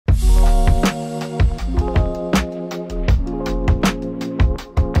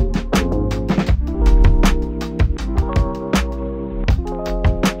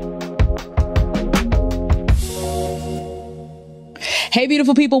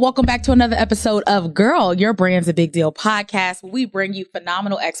beautiful people. Welcome back to another episode of Girl, Your Brand's a Big Deal podcast. We bring you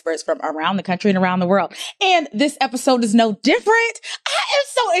phenomenal experts from around the country and around the world. And this episode is no different. I am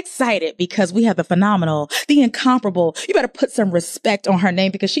so excited because we have the phenomenal, the incomparable. You better put some respect on her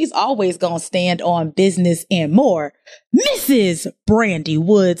name because she's always going to stand on business and more. Mrs. Brandy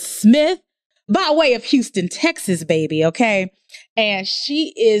Woods-Smith, by way of Houston, Texas, baby, okay? And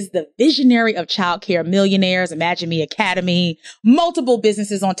she is the visionary of Childcare, Millionaires, Imagine Me Academy, multiple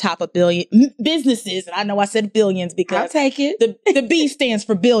businesses on top of businesses. And I know I said billions because I'll take it. The B stands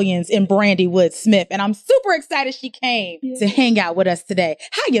for billions in Brandy Woods-Smith. And I'm super excited she came to hang out with us today.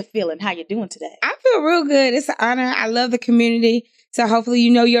 How you feeling? How you doing today? I feel real good. It's an honor. I love the community. So hopefully,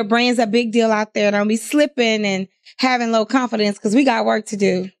 you know, your brand's a big deal out there. Don't be slipping and having low confidence because we got work to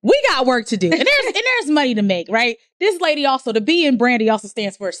do. We got work to do. And there's money to make, right? This lady also, the B in Brandy also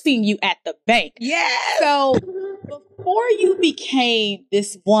stands for seeing you at the bank. Yeah. So before you became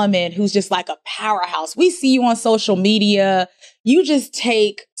this woman who's just like a powerhouse, we see you on social media. You just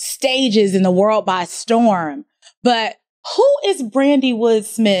take stages in the world by storm. But who is Brandy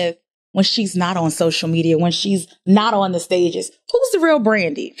Woods-Smith when she's not on social media, when she's not on the stages? Who's the real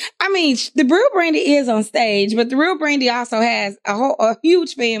Brandy? I mean, the real Brandy is on stage, but the real Brandy also has a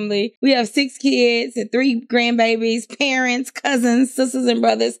huge family. We have 6 kids and 3 grandbabies, parents, cousins, sisters, and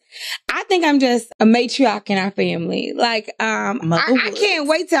brothers. I think I'm just a matriarch in our family. Like, I can't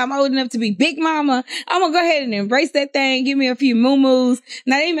wait till I'm old enough to be big mama. I'm gonna go ahead and embrace that thing. Give me a few moo-moos.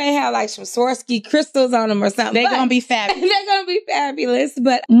 Now, they may have like some Swarovski crystals on them or something. They're gonna be fabulous. They're gonna be fabulous.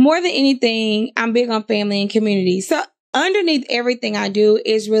 But more than anything, I'm big on family and community. So underneath everything I do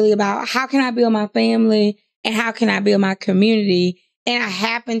is really about how can I build my family and how can I build my community? And I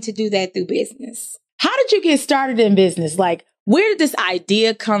happen to do that through business. How did you get started in business? Like, where did this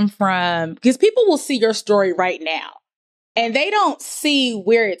idea come from? Because people will see your story right now and they don't see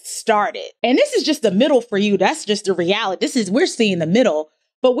where it started. And this is just the middle for you. That's just the reality. We're seeing the middle.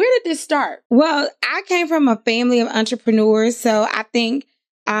 But where did this start? Well, I came from a family of entrepreneurs. So I think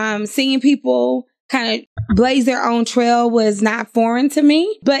seeing people kind of blaze their own trail was not foreign to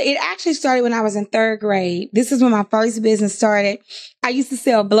me. But it actually started when I was in 3rd grade. This is when my first business started. I used to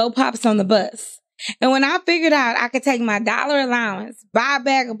sell blow pops on the bus. And when I figured out I could take my $1 allowance, buy a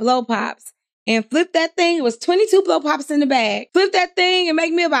bag of blow pops, and flip that thing, it was 22 blow pops in the bag, flip that thing and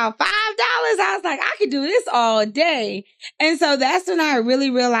make me about $5, I was like, I could do this all day. And so that's when I really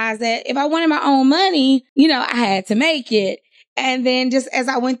realized that if I wanted my own money, you know, I had to make it. And then just as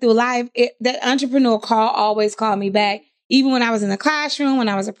I went through life, that entrepreneur call always called me back. Even when I was in the classroom, when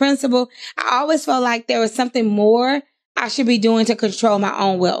I was a principal, I always felt like there was something more I should be doing to control my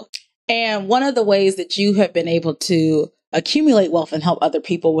own wealth. And one of the ways that you have been able to accumulate wealth and help other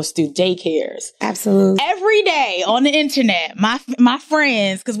people was through daycares. Absolutely. Every day on the internet, my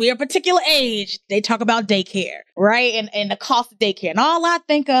friends, because we're a particular age, they talk about daycare, right? And the cost of daycare. And all I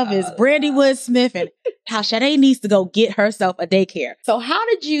think of is Brandy Woods-Smith and how Sade needs to go get herself a daycare. So how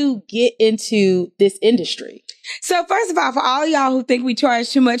did you get into this industry? So first of all, for all y'all who think we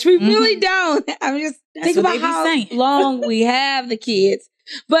charge too much, we really don't. I'm just think about how long we have the kids.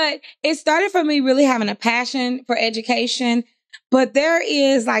 But it started for me really having a passion for education. But there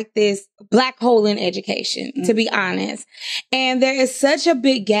is like this black hole in education, to be honest. And there is such a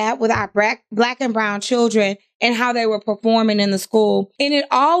big gap with our black and brown children and how they were performing in the school. And it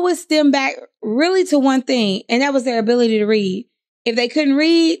always stemmed back really to one thing, and that was their ability to read. If they couldn't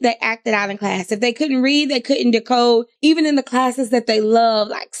read, they acted out in class. If they couldn't read, they couldn't decode, even in the classes that they love,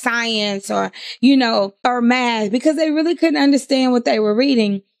 like science or, you know, or math, because they really couldn't understand what they were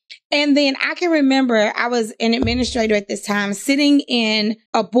reading. And then I can remember I was an administrator at this time, sitting in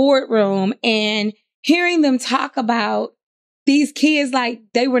a boardroom and hearing them talk about these kids like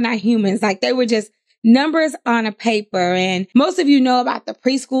they were not humans, like they were just numbers on a paper. And most of you know about the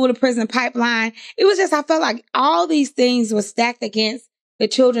preschool to prison pipeline. It was just, I felt like all these things were stacked against the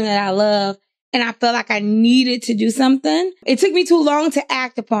children that I love. And I felt like I needed to do something. It took me too long to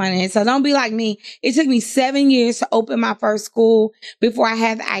act upon it. So don't be like me. It took me 7 years to open my first school before I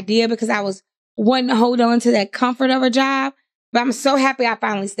had the idea because I was wanting to hold on to that comfort of a job. But I'm so happy I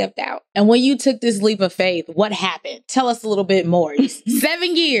finally stepped out. And when you took this leap of faith, what happened? Tell us a little bit more.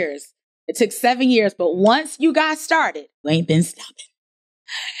 7 years. It took 7 years, but once you got started, you ain't been stopping.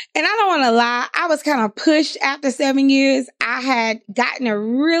 And I don't want to lie, I was kind of pushed after 7 years. I had gotten a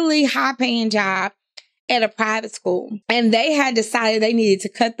really high paying job at a private school, and they had decided they needed to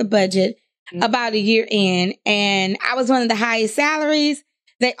cut the budget about a year in. And I was one of the highest salaries.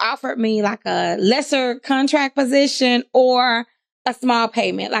 They offered me like a lesser contract position or a small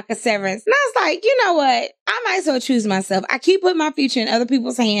payment, like a severance. And I was like, you know what? I might as well choose myself. I keep putting my future in other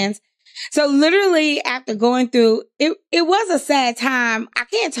people's hands. So literally after going through, it was a sad time. I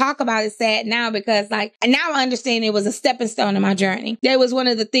can't talk about it sad now because and now I understand it was a stepping stone in my journey. That was one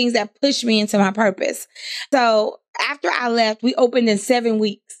of the things that pushed me into my purpose. So after I left, we opened in 7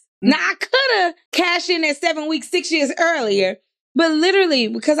 weeks. Now I could have cashed in at 7 weeks, 6 years earlier, but literally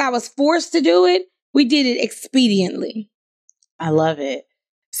because I was forced to do it, we did it expediently. I love it.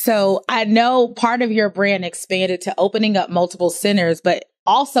 So I know part of your brand expanded to opening up multiple centers, but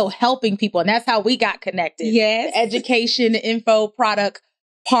also helping people. And that's how we got connected. Yes. The education, info, product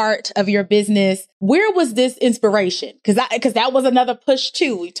part of your business. Where was this inspiration? Because that was another push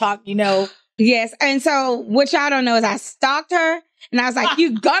too. We talked, Yes. And so what y'all don't know is I stalked her and I was like,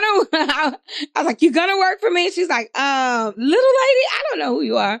 you gonna work for me? And she's like, little lady, I don't know who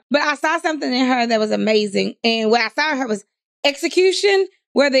you are. But I saw something in her that was amazing. And what I saw in her was execution,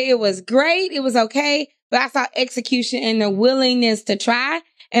 whether it was great, it was okay. But I saw execution and the willingness to try.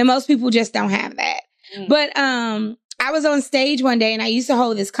 And most people just don't have that. But I was on stage one day and I used to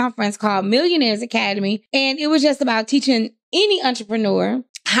hold this conference called Millionaires Academy. And it was just about teaching any entrepreneur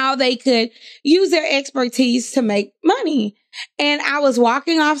how they could use their expertise to make money. And I was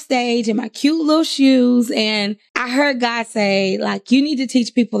walking off stage in my cute little shoes and I heard God say, you need to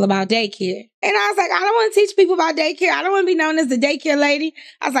teach people about daycare. And I was like, I don't want to teach people about daycare. I don't want to be known as the daycare lady.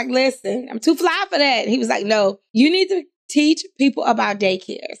 I was like, listen, I'm too fly for that. He was like, no, you need to teach people about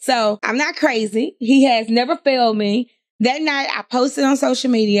daycare. So I'm not crazy. He has never failed me. That night I posted on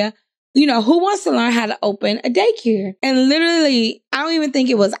social media, who wants to learn how to open a daycare? And literally, I don't even think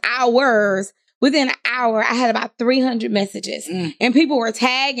it was hours. Within an hour, I had about 300 messages and people were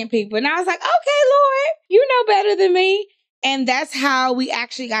tagging people. And I was like, okay, Lord, you know better than me. And that's how we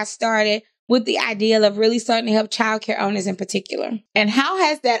actually got started with the idea of really starting to help childcare owners in particular. And how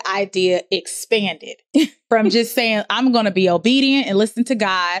has that idea expanded from just saying, I'm going to be obedient and listen to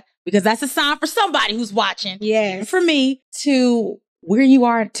God because that's a sign for somebody who's watching. Yes. For me, to where you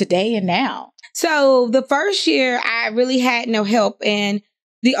are today and now? So the first year, I really had no help. And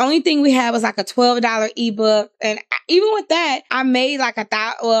the only thing we had was a $12 ebook. And even with that, I made about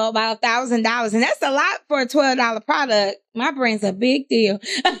 $1,000. And that's a lot for a $12 product. My brand's a big deal.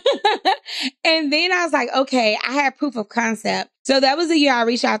 And then I was like, okay, I had proof of concept. So that was the year I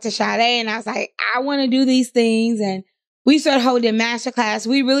reached out to Sade and I was like, I want to do these things. And we started holding masterclass.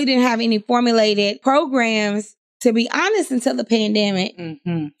 We really didn't have any formulated programs, to be honest, until the pandemic.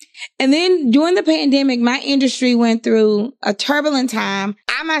 Mm-hmm. And then during the pandemic, my industry went through a turbulent time.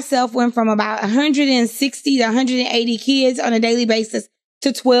 I myself went from about 160 to 180 kids on a daily basis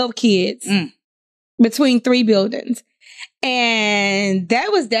to 12 kids between 3 buildings. And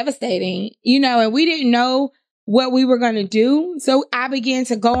that was devastating, and we didn't know what we were going to do. So I began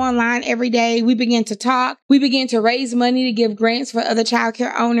to go online every day. We began to talk. We began to raise money to give grants for other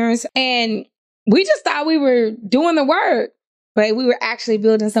childcare owners. And we just thought we were doing the work, but we were actually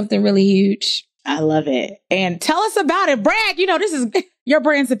building something really huge. I love it. And tell us about it. Brad, this is your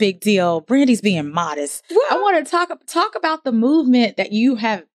brand's a big deal. Brandy's being modest. Well, I want to talk about the movement that you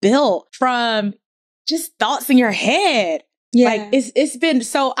have built from just thoughts in your head. Yeah. It's been,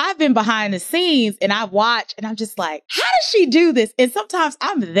 so I've been behind the scenes and I've watched and I'm just like, how does she do this? And sometimes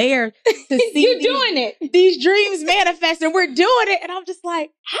I'm there to see you're doing it. These dreams manifest and we're doing it. And I'm just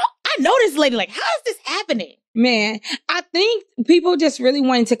like, I know this lady, how is this happening? Man, I think people just really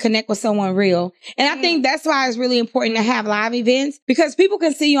wanting to connect with someone real. And I think that's why it's really important to have live events because people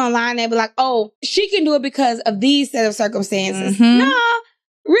can see you online and be like, oh, she can do it because of these set of circumstances. Mm-hmm. No,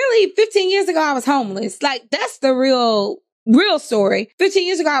 really, 15 years ago, I was homeless. That's the real story. 15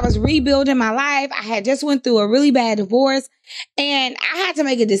 years ago, I was rebuilding my life. I had just went through a really bad divorce and I had to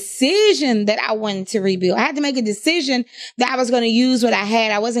make a decision that I wanted to rebuild. I had to make a decision that I was going to use what I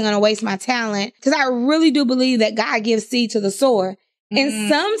had. I wasn't going to waste my talent because I really do believe that God gives seed to the sower. And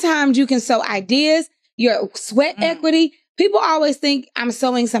sometimes you can sow ideas, your sweat equity. People always think I'm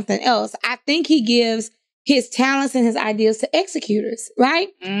sowing something else. I think he gives his talents and his ideas to executors, right?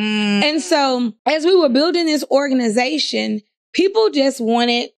 And so as we were building this organization, people just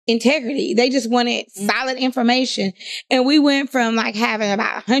wanted integrity. They just wanted solid information. And we went from having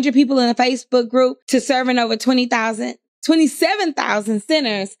about 100 people in a Facebook group to serving over 27,000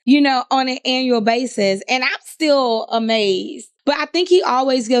 centers, on an annual basis. And I'm still amazed. But I think he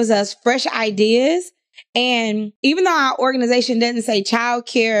always gives us fresh ideas. And even though our organization doesn't say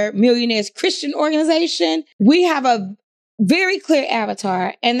Childcare Millionaires Christian Organization, we have a very clear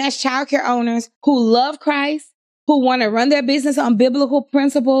avatar, and that's childcare owners who love Christ, who want to run their business on biblical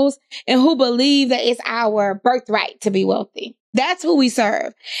principles, and who believe that it's our birthright to be wealthy. That's who we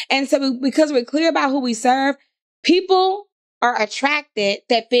serve. And so because we're clear about who we serve, people are attracted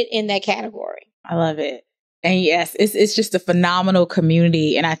that fit in that category. I love it. And yes, it's just a phenomenal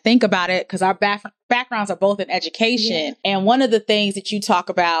community. And I think about it because our backgrounds are both in education. Yeah. And one of the things that you talk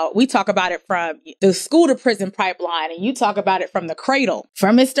about, we talk about it from the school to prison pipeline, and you talk about it from the cradle,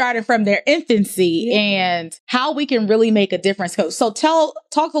 from it starting from their infancy and how we can really make a difference. So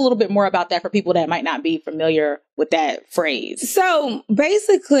talk a little bit more about that for people that might not be familiar with that phrase. So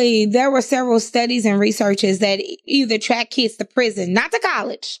basically, there were several studies and researches that either track kids to prison, not to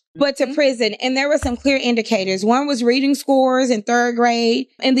college, but to prison. And there were some clear indicators. One was reading scores in 3rd grade,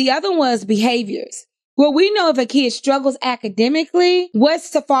 and the other was behaviors. Well, we know if a kid struggles academically,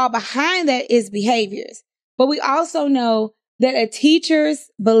 what's to fall behind that is behaviors. But we also know that a teacher's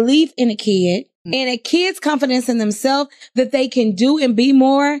belief in a kid and a kid's confidence in themselves that they can do and be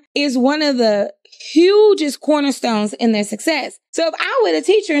more is one of the hugest cornerstones in their success. So if I'm with a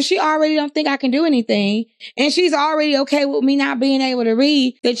teacher and she already don't think I can do anything, and she's already okay with me not being able to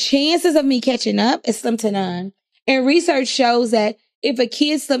read, the chances of me catching up is slim to none. And research shows that if a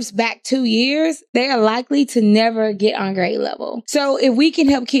kid slips back 2 years, they are likely to never get on grade level. So if we can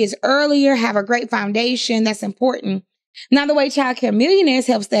help kids earlier, have a great foundation, that's important. Now, the way Childcare Millionaires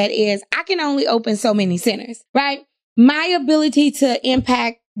helps that is I can only open so many centers, right? My ability to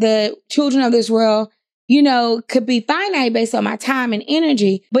impact the children of this world, could be finite based on my time and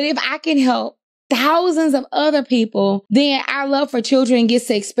energy. But if I can help thousands of other people, then our love for children gets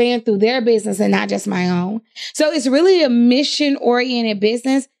to expand through their business and not just my own. So it's really a mission-oriented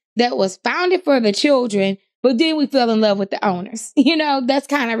business that was founded for the children, but then we fell in love with the owners. That's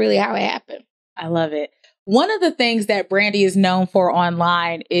kind of really how it happened. I love it. One of the things that Brandy is known for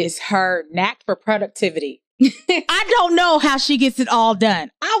online is her knack for productivity. I don't know how she gets it all done.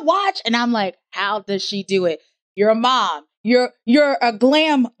 I watch and I'm like, how does she do it? You're a mom. You're a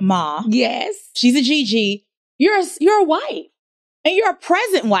glam mom. Yes. She's a GG. You're a wife. And you're a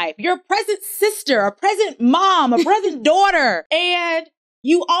present wife. You're a present sister, a present mom, a present daughter. And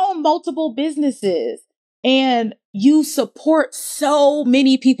you own multiple businesses. And you support so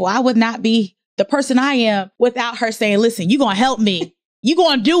many people. I would not be the person I am without her saying, listen, you're going to help me. You're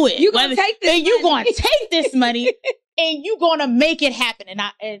going to do it. You're going to take this money. You're going to take this money and you're going to make it happen.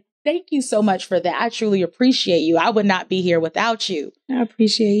 And thank you so much for that. I truly appreciate you. I would not be here without you. I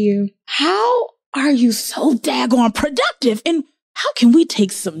appreciate you. How are you so daggone productive? And how can we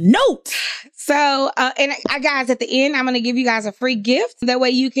take some notes? So, guys, at the end, I'm going to give you guys a free gift. That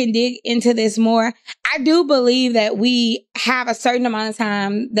way you can dig into this more. I do believe that we have a certain amount of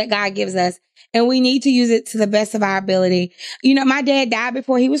time that God gives us, and we need to use it to the best of our ability. My dad died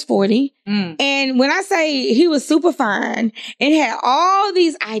before he was 40. And when I say he was super fine and had all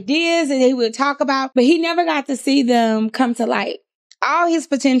these ideas that he would talk about, but he never got to see them come to light. All his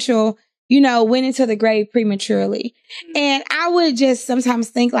potential, went into the grave prematurely. And I would just sometimes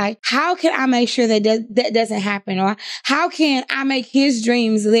think like, how can I make sure that that doesn't happen? Or how can I make his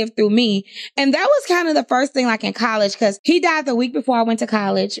dreams live through me? And that was kind of the first thing, like in college, because he died the week before I went to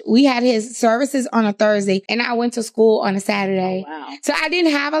college. We had his services on a Thursday and I went to school on a Saturday. Oh, wow. So I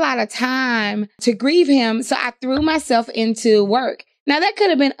didn't have a lot of time to grieve him. So I threw myself into work. Now, that could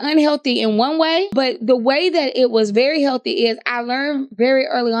have been unhealthy in one way, but the way that it was very healthy is I learned very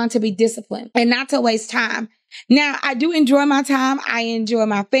early on to be disciplined and not to waste time. Now, I do enjoy my time. I enjoy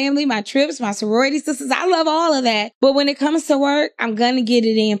my family, my trips, my sorority sisters. I love all of that. But when it comes to work, I'm going to get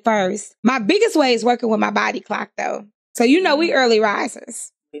it in first. My biggest way is working with my body clock, though. So, we early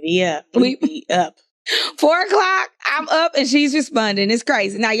risers. We be up. 4 o'clock, I'm up and she's responding. It's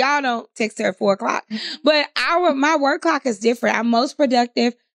crazy. Now, y'all don't text her at 4 o'clock, but my work clock is different. I'm most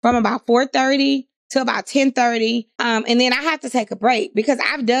productive from about 4:30 to about 10:30. And then I have to take a break because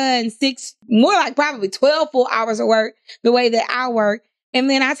I've done 6, more like probably 12 full hours of work the way that I work. And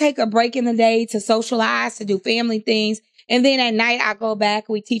then I take a break in the day to socialize, to do family things. And then at night, I go back,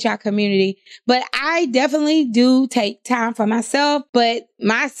 we teach our community. But I definitely do take time for myself, but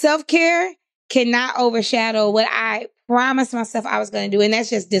my self-care cannot overshadow what I promised myself I was going to do. And that's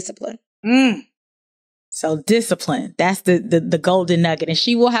just discipline. So discipline, that's the golden nugget. And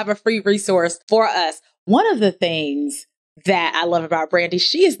she will have a free resource for us. One of the things that I love about Brandy,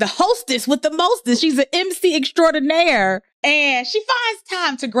 she is the hostess with the mostest. She's an MC extraordinaire. And she finds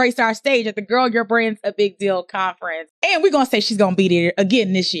time to grace our stage at the Girl, Your Brand's a Big Deal conference. And we're going to say she's going to be there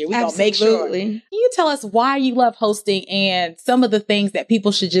again this year. We're going to make sure. Can you tell us why you love hosting and some of the things that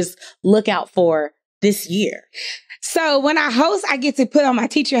people should just look out for this year? So when I host, I get to put on my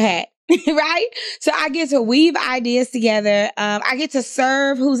teacher hat. right? So I get to weave ideas together. I get to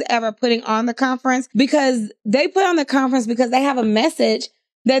serve who's ever putting on the conference, because they put on the conference because they have a message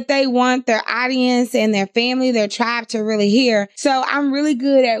that they want their audience and their family, their tribe to really hear. So I'm really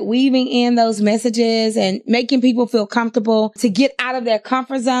good at weaving in those messages and making people feel comfortable to get out of their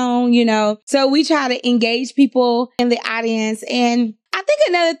comfort zone, you know. So we try to engage people in the audience. And I think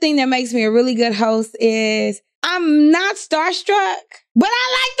another thing that makes me a really good host is I'm not starstruck, but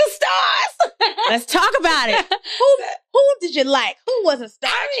I like the stars. Let's talk about it. Who did you like? Who was a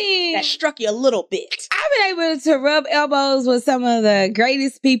star that struck you a little bit? I've been able to rub elbows with some of the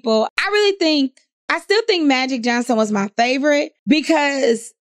greatest people. I still think Magic Johnson was my favorite,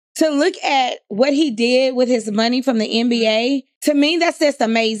 because to look at what he did with his money from the NBA, to me, that's just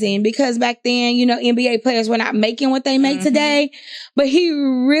amazing, because back then, you know, NBA players were not making what they make today, but he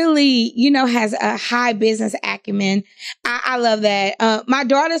really, you know, has a high business acumen. I love that. My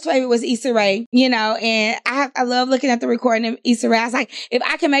daughter's favorite was Issa Rae, you know, and I love looking at the recording of Issa Rae. I was like, if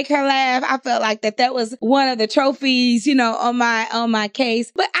I can make her laugh, I felt like that was one of the trophies, you know, on my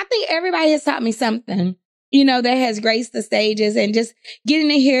case. But I think everybody has taught me something, you know, that has graced the stages, and just getting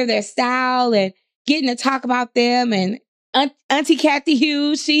to hear their style and getting to talk about them. And Auntie Kathy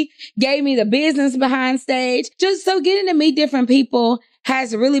Hughes, she gave me the business behind stage. Just so getting to meet different people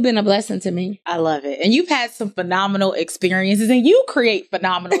has really been a blessing to me. I love it. And you've had some phenomenal experiences, and you create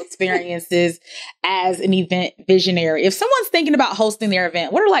phenomenal experiences as an event visionary. If someone's thinking about hosting their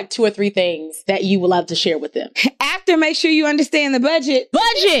event, what are like 2 or 3 things that you would love to share with them? After, make sure you understand the budget.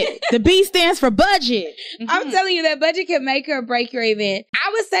 Budget! The B stands for budget. I'm telling you, that budget can make or break your event.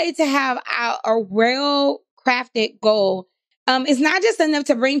 I would say to have a well-crafted goal. It's not just enough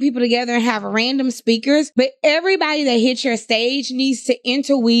to bring people together and have random speakers, but everybody that hits your stage needs to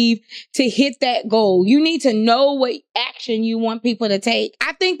interweave to hit that goal. You need to know what action you want people to take.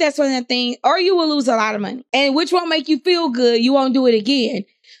 I think that's one of the things, or you will lose a lot of money, and which won't make you feel good. You won't do it again.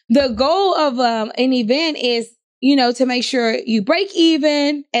 The goal of an event is, you know, to make sure you break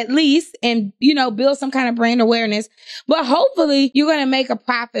even at least, and, you know, build some kind of brand awareness. But hopefully you're going to make a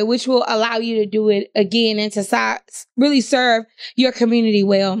profit, which will allow you to do it again and to really serve your community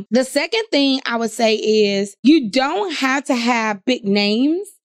well. The second thing I would say is you don't have to have big names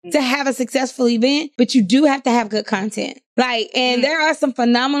to have a successful event, but you do have to have good content. And there are some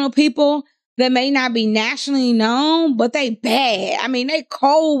phenomenal people that may not be nationally known, but they bad. I mean, they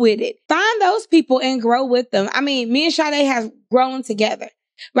cold with it. Find those people and grow with them. I mean, me and Sade have grown together,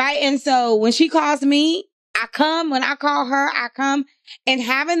 right? And so when she calls me, I come. When I call her, I come. And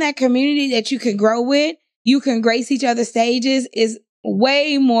having that community that you can grow with, you can grace each other's stages, is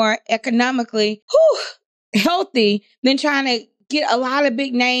way more economically healthy than trying to get a lot of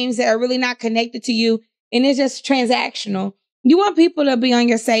big names that are really not connected to you, and it's just transactional. You want people to be on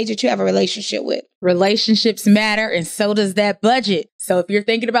your stage that you have a relationship with. Relationships matter, and so does that budget. So if you're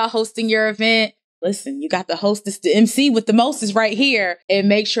thinking about hosting your event, listen, you got the hostess, the MC with the mostest right here, and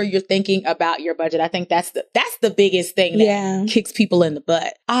make sure you're thinking about your budget. I think that's the biggest thing that kicks people in the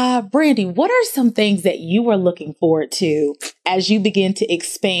butt. Brandy, what are some things that you are looking forward to as you begin to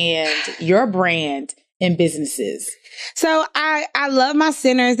expand your brand and businesses? So I love my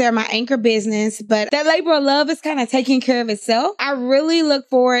centers. They're my anchor business, but that labor of love is kind of taking care of itself. I really look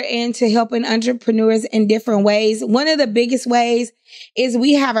forward into helping entrepreneurs in different ways. One of the biggest ways is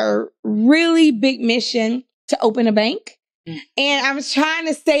we have a really big mission to open a bank. And I'm trying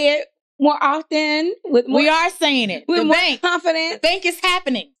to say it more often. We are saying it. With more confidence. The bank is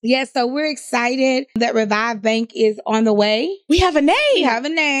happening. Yes, so we're excited that Revive Bank is on the way. We have a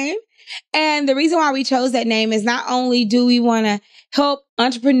name. And the reason why we chose that name is not only do we want to help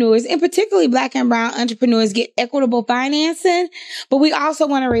entrepreneurs, and particularly Black and Brown entrepreneurs, get equitable financing, but we also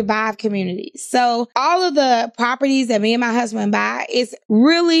want to revive communities. So all of the properties that me and my husband buy is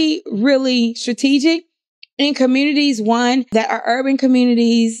really, really strategic in communities, one, that are urban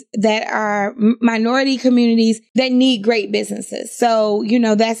communities, that are minority communities that need great businesses. So, you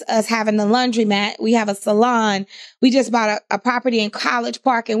know, that's us having the laundromat. We have a salon. We just bought a property in College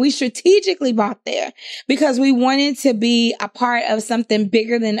Park, and we strategically bought there because we wanted to be a part of something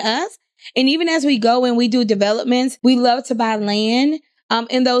bigger than us. And even as we go and we do developments, we love to buy land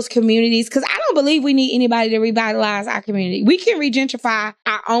in those communities, because I don't believe we need anybody to revitalize our community. We can regentrify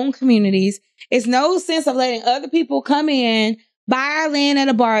our own communities. It's no sense of letting other people come in, buy our land at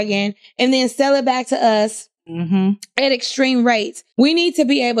a bargain, and then sell it back to us at extreme rates. We need to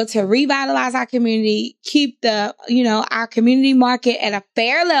be able to revitalize our community, keep our community market at a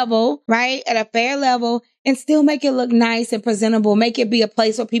fair level, right? At a fair level, and still make it look nice and presentable, make it be a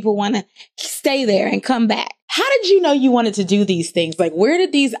place where people want to stay there and come back. how did you know you wanted to do these things? Like, where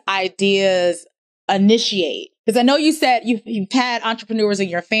did these ideas initiate? Because I know you said you've had entrepreneurs in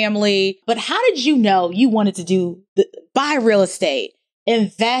your family, but how did you know you wanted to buy real estate,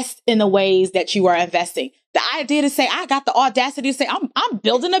 invest in the ways that you are investing? The idea to say, I got the audacity to say, I'm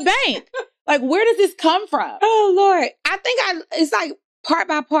building a bank. Like, where does this come from? Oh, Lord. I think it's like part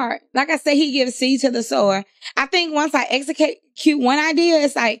by part. Like I said, he gives seed to the sower. I think once I execute one idea,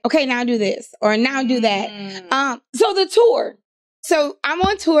 it's like, okay, now do this or now do that. So the tour. So I'm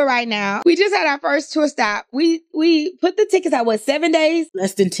on tour right now. We just had our first tour stop. We put the tickets out, 7 days?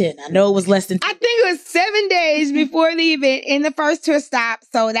 Less than 10. I know it was less than 10. I think it was 7 days before the event, and the first tour stop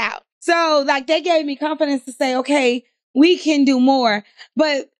sold out. So like they gave me confidence to say, okay, we can do more.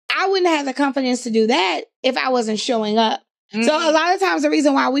 But I wouldn't have the confidence to do that if I wasn't showing up. Mm-hmm. So a lot of times the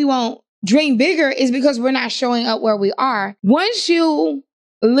reason why we won't dream bigger is because we're not showing up where we are. Once you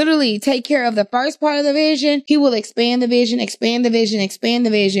literally take care of the first part of the vision, he will expand the vision, expand the vision, expand the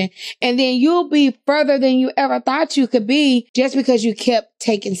vision. And then you'll be further than you ever thought you could be just because you kept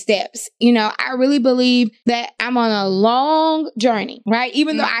taking steps. You know, I really believe that I'm on a long journey, right?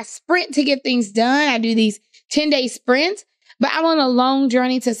 Even though I sprint to get things done, I do these 10-day sprints, but I'm on a long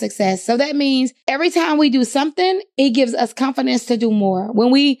journey to success. So that means every time we do something, it gives us confidence to do more. When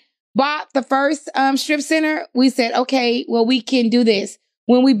we bought the first strip center, we said, okay, well, we can do this.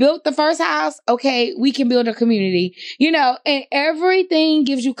 When we built the first house, okay, we can build a community, you know, and everything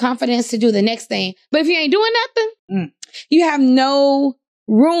gives you confidence to do the next thing. But if you ain't doing nothing, you have no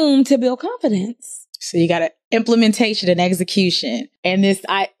room to build confidence. So you got implementation and execution.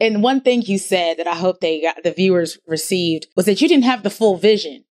 And one thing you said that I hope the viewers received was that you didn't have the full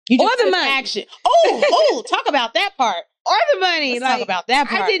vision. You just or the money. Action. Oh, talk about that part. Or the money. Let's talk about that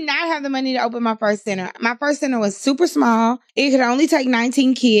part. I did not have the money to open my first center. My first center was super small. It could only take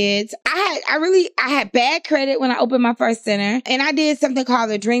 19 kids. I had bad credit when I opened my first center. And I did something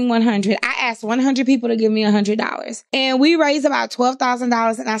called the Dream 100. I asked 100 people to give me $100. And we raised about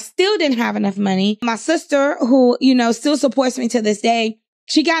 $12,000 and I still didn't have enough money. My sister, who, you know, still supports me to this day,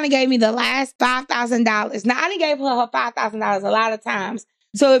 she kind of gave me the last $5,000. Now, I done gave her $5,000 a lot of times.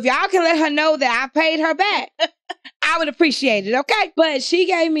 So if y'all can let her know that I paid her back, I would appreciate it, okay? But she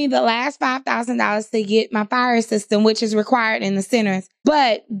gave me the last $5,000 to get my fire system, which is required in the centers.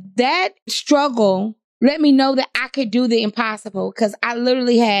 But that struggle let me know that I could do the impossible because I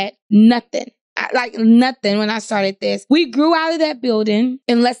literally had nothing. Like nothing when I started this. We grew out of that building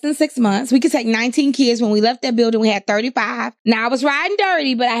in less than 6 months. We could take 19 kids. When we left that building, we had 35. Now I was riding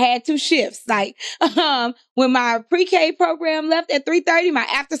dirty, but I had 2 shifts. Like when my pre-K program left at 3:30, my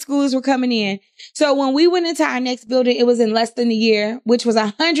after schoolers were coming in. So when we went into our next building, it was in less than a year, which was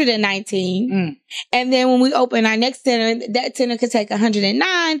 119. And then when we opened our next center, that center could take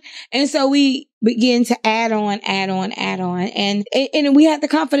 109. And so we begin to add on. And we had the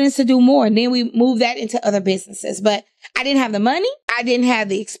confidence to do more. And then we moved that into other businesses. But I didn't have the money. I didn't have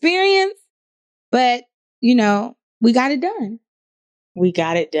the experience. But, you know, we got it done. We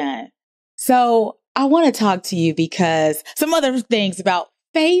got it done. So I want to talk to you because some other things about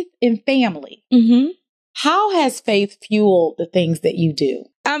faith and family. How has faith fueled the things that you do?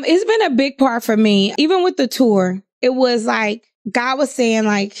 It's been a big part for me. Even with the tour, it was like God was saying,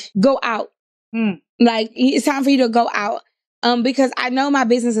 like, go out. Like, it's time for you to go out. Because I know my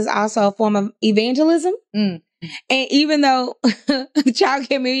business is also a form of evangelism. And even though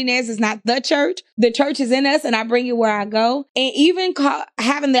Childcare Millionaires is not the church is in us and I bring it where I go. And even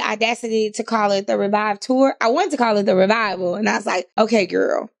having the audacity to call it the Revive Tour, I wanted to call it the Revival. And I was like, okay,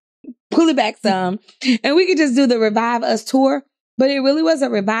 girl, pull it back some. And we could just do the Revive Us Tour. But it really was a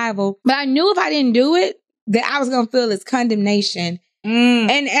revival. But I knew if I didn't do it, that I was going to feel this condemnation.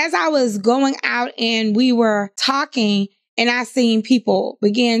 And as I was going out and we were talking, and I seen people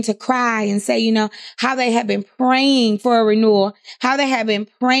begin to cry and say, you know, how they have been praying for a renewal, how they have been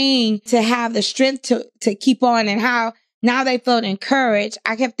praying to have the strength to keep on, and how now they felt encouraged.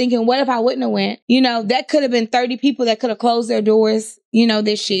 I kept thinking, what if I wouldn't have went? You know, that could have been 30 people that could have closed their doors, you know,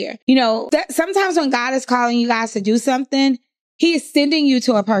 this year. You know, that sometimes when God is calling you guys to do something, he is sending you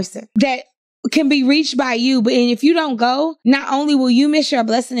to a person that can be reached by you. But if you don't go, not only will you miss your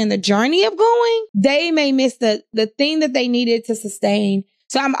blessing in the journey of going, they may miss the thing that they needed to sustain.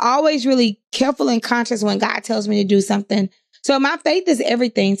 So I'm always really careful and conscious when God tells me to do something. So my faith is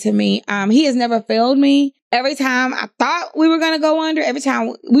everything to me. He has never failed me. Every time I thought we were going to go under, every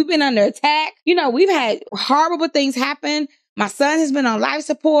time we've been under attack, you know, we've had horrible things happen. My son has been on life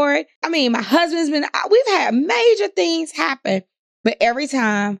support. I mean, my husband's we've had major things happen. But every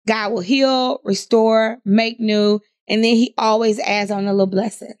time, God will heal, restore, make new, and then he always adds on a little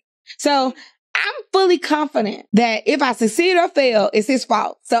blessing. So I'm fully confident that if I succeed or fail, it's his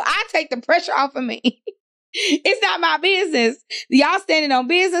fault. So I take the pressure off of me. It's not my business. Y'all standing on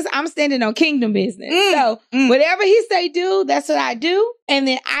business. I'm standing on kingdom business. So whatever he say do, that's what I do. And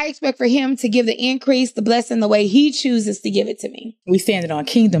then I expect for him to give the increase, the blessing, the way he chooses to give it to me. We standing on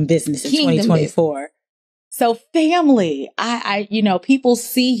kingdom business in 2024. Business. So family, I people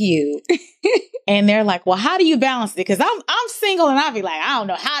see you and they're like, well, how do you balance it? Because I'm single and I'll be like, I don't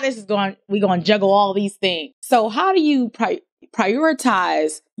know how this is going. We're going to juggle all these things. So how do you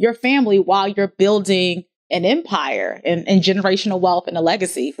prioritize your family while you're building an empire and generational wealth and a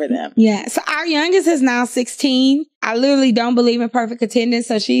legacy for them? Yeah. So our youngest is now 16. I literally don't believe in perfect attendance.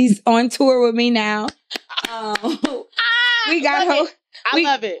 So she's on tour with me now. We got her. I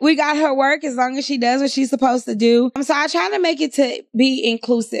love it. We got her work as long as she does what she's supposed to do. So I try to make it to be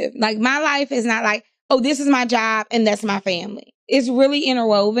inclusive. Like my life is not like, oh, this is my job and that's my family. It's really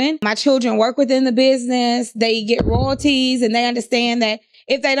interwoven. My children work within the business. They get royalties and they understand that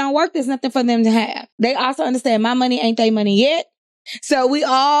if they don't work, there's nothing for them to have. They also understand my money ain't their money yet. So we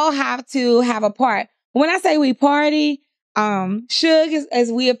all have to have a part. When I say we party, Suge,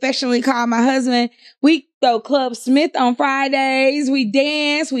 as we affectionately call my husband, we throw Club Smith on Fridays. We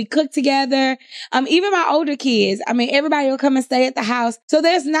dance, we cook together. Even my older kids, everybody will come and stay at the house. So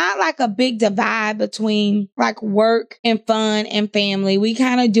there's not like a big divide between like work and fun and family. We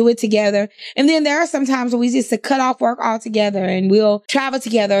kind of do it together. And then there are some times where we just cut off work altogether and we'll travel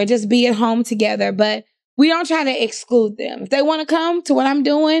together or just be at home together. But we don't try to exclude them. If they want to come to what I'm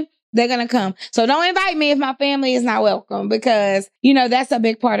doing, they're going to come. So don't invite me if my family is not welcome because, that's a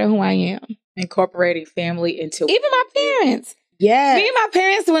big part of who I am. Incorporating family into even my parents. Yeah. Me and my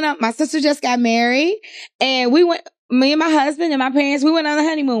parents went up. My sister just got married and me and my husband and my parents, we went on a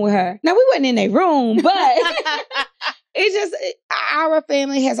honeymoon with her. Now we wasn't in their room, but it's just our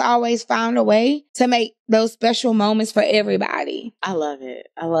family has always found a way to make those special moments for everybody. I love it.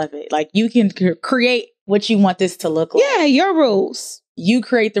 I love it. Like you can create what you want this to look like. Yeah, your rules. You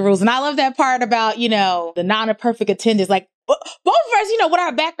create the rules. And I love that part about, the non-perfect attendance. Like both of us, with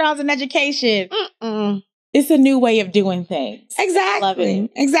our backgrounds in education, it's a new way of doing things. Exactly. I love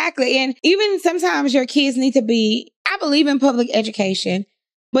it. Exactly. And even sometimes your kids need to be, I believe in public education,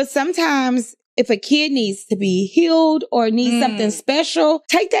 but sometimes if a kid needs to be healed or needs something special,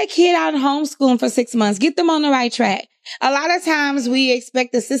 take that kid out and homeschool them for 6 months. Get them on the right track. A lot of times we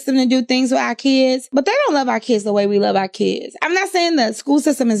expect the system to do things with our kids, but they don't love our kids the way we love our kids. I'm not saying the school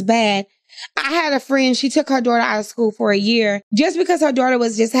system is bad. I had a friend, she took her daughter out of school for a year just because her daughter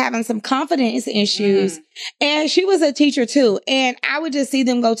was just having some confidence issues. And she was a teacher too. And I would just see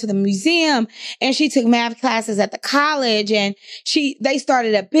them go to the museum and she took math classes at the college and they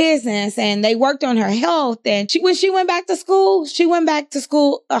started a business and they worked on her health. And when she went back to school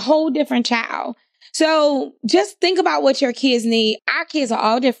a whole different child. So just think about what your kids need. Our kids are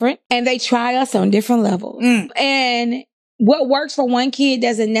all different and they try us on different levels. And what works for one kid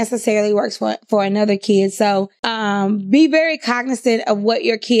doesn't necessarily work for another kid. So be very cognizant of what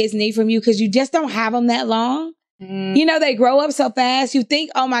your kids need from you because you just don't have them that long. They grow up so fast. You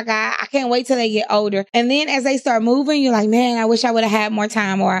think, oh my God, I can't wait till they get older. And then as they start moving, you're like, man, I wish I would have had more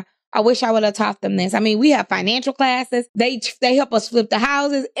time or I wish I would have taught them this. We have financial classes. They help us flip the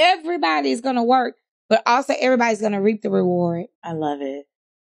houses. Everybody's going to work, but also everybody's going to reap the reward. I love it.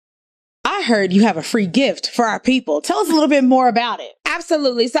 I heard you have a free gift for our people. Tell us a little bit more about it.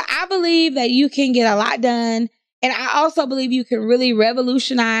 Absolutely. So I believe that you can get a lot done. And I also believe you can really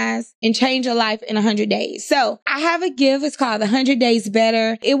revolutionize and change your life in 100 days. So I have a gift. It's called the 100 Days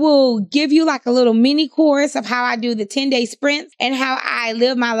Better. It will give you like a little mini course of how I do the 10-day sprints and how I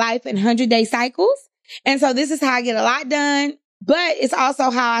live my life in 100-day cycles. And so this is how I get a lot done. But it's also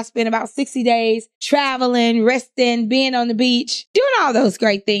how I spend about 60 days traveling, resting, being on the beach, doing all those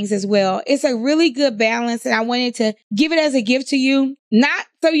great things as well. It's a really good balance. And I wanted to give it as a gift to you, not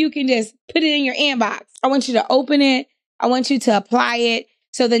so you can just put it in your inbox. I want you to open it. I want you to apply it.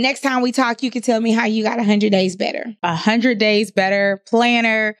 So the next time we talk, you can tell me how you got 100 days better. 100 days better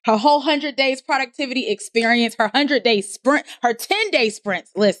planner, her whole 100 days productivity experience, her 100-day sprint, her 10-day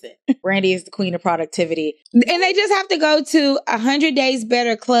sprints. Listen, Brandy is the queen of productivity. And they just have to go to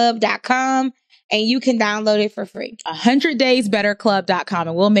 100daysbetterclub.com and you can download it for free. 100daysbetterclub.com.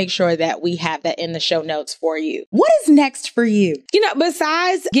 And we'll make sure that we have that in the show notes for you. What is next for you?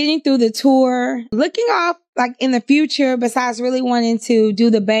 Besides getting through the tour, looking off like in the future, besides really wanting to do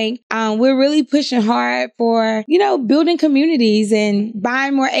the bank, we're really pushing hard for, building communities and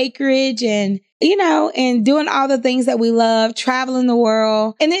buying more acreage and, and doing all the things that we love, traveling the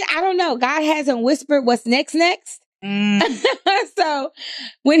world. And then I don't know, God hasn't whispered what's next. So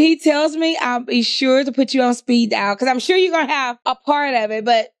when he tells me, I'll be sure to put you on speed dial because I'm sure you're going to have a part of it.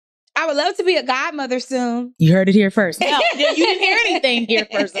 But I would love to be a godmother soon. You heard it here first. No, you didn't hear anything here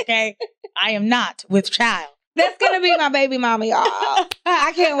first, okay? I am not with child. That's going to be my baby mama, y'all.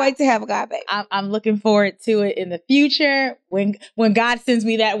 I can't wait to have a godbaby. I'm looking forward to it in the future when God sends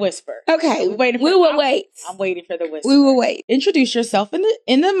me that whisper. Okay. We will wait. I'm waiting for the whisper. We will wait. Introduce yourself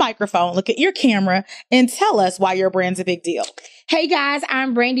in the microphone. Look at your camera and tell us why your brand's a big deal. Hey guys,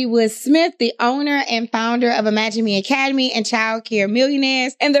 I'm Brandy Woods-Smith, the owner and founder of Imagine Me Academy and Childcare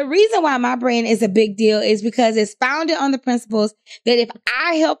Millionaires. And the reason why my brand is a big deal is because it's founded on the principles that if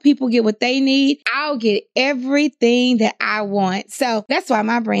I help people get what they need, I'll get everything that I want. So that's why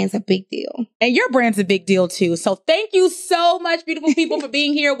my brand's a big deal. And your brand's a big deal too. So thank you so much, beautiful people, for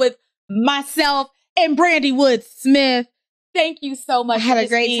being here with myself and Brandy Woods-Smith. Thank you so much. I had a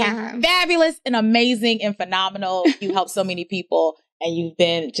great time. Fabulous and amazing and phenomenal. You helped so many people and you've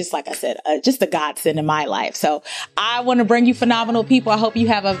been, just like I said, just a godsend in my life. So I want to bring you phenomenal people. I hope you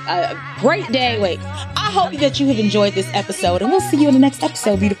have a great day. I hope that you have enjoyed this episode and we'll see you in the next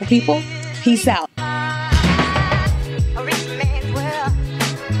episode, beautiful people. Peace out.